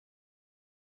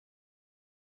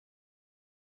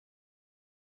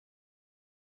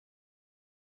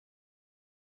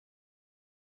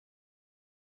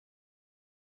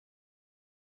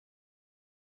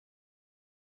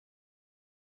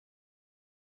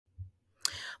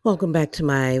Welcome back to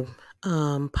my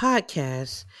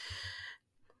podcast.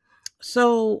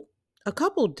 So, a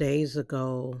couple days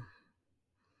ago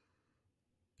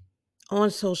on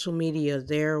social media,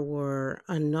 there were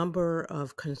a number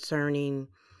of concerning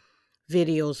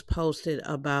videos posted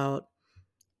about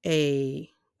a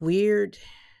weird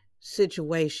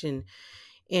situation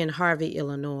in Harvey,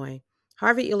 Illinois.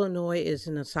 Harvey, Illinois is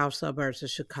in the south suburbs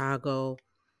of Chicago.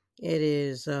 It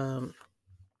is a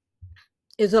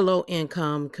low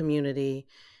income community,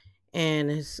 and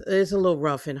it's a little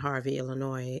rough in Harvey,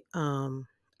 Illinois. I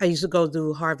used to go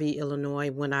through Harvey,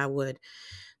 Illinois when I would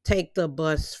take the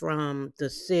bus from the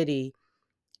city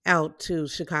out to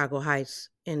Chicago Heights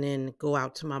and then go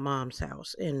out to my mom's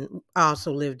house. And I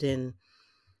also lived in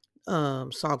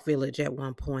Sauk Village at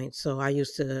one point, so I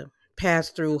used to pass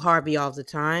through Harvey all the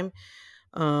time.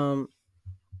 Um,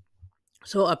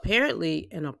 so apparently,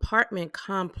 an apartment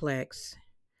complex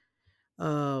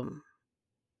um,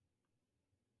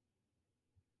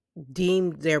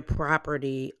 deemed their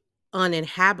property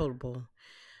uninhabitable.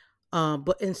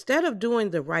 But instead of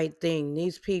doing the right thing,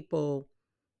 these people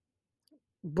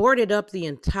boarded up the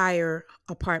entire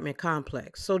apartment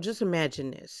complex. So just imagine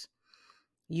this: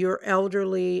 you're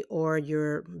elderly or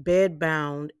you're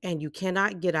bedbound and you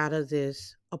cannot get out of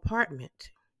this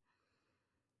apartment.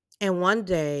 And one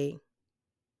day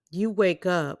you wake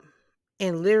up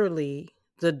and literally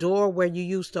the door where you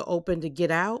used to open to get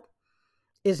out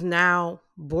is now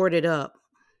boarded up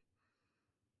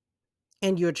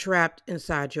and you're trapped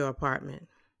inside your apartment.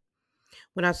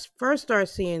 When first started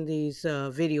seeing these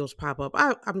videos pop up,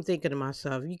 I'm thinking to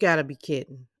myself, you got to be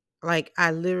kidding. Like,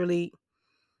 I literally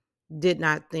did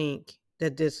not think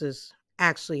that this is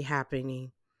actually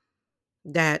happening.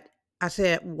 That I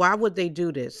said, why would they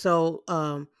do this?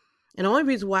 And the only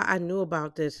reason why I knew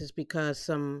about this is because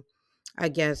some, I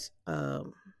guess,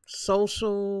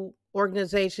 social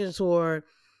organizations or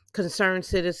concerned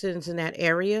citizens in that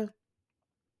area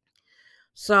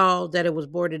saw that it was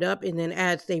boarded up. And then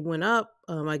as they went up,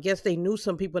 I guess they knew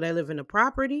some people that live in the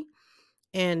property.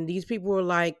 And these people were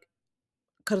like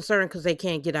concerned because they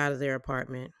can't get out of their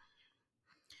apartment.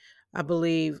 I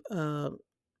believe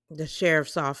the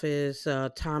sheriff's office,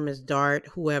 Thomas Dart,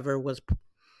 whoever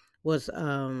was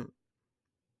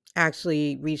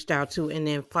actually reached out to, and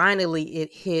then finally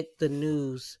it hit the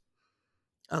news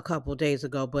a couple days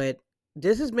ago. But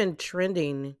this has been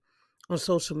trending on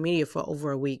social media for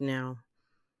over a week now.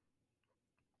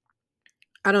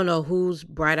 I don't know whose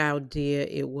bright idea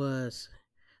it was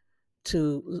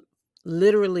to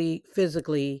literally,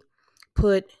 physically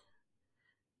put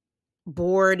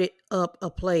board up a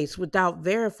place without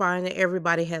verifying that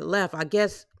everybody had left. I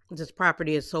guess this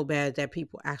property is so bad that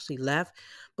people actually left,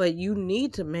 but you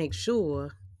need to make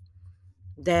sure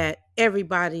that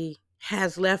everybody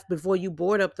has left before you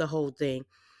board up the whole thing.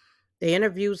 They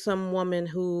interviewed some woman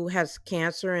who has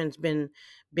cancer and's been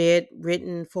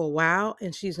bedridden for a while,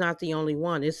 and she's not the only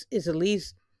one. It's at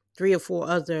least three or four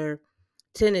other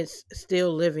tenants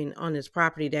still living on this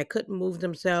property that couldn't move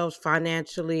themselves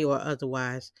financially or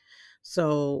otherwise.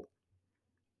 So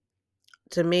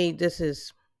to me, this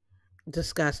is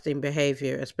disgusting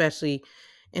behavior, especially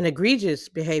an egregious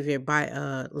behavior by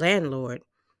a landlord.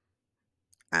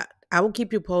 I will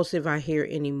keep you posted if I hear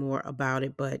any more about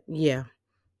it. But yeah,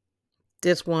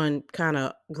 this one kind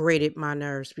of grated my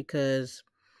nerves because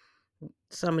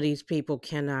some of these people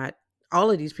cannot,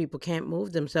 all of these people can't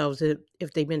move themselves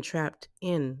if they've been trapped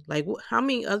in. Like, how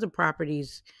many other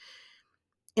properties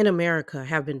in America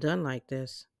have been done like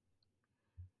this?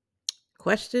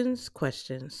 Questions,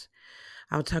 questions.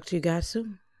 I'll talk to you guys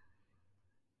soon.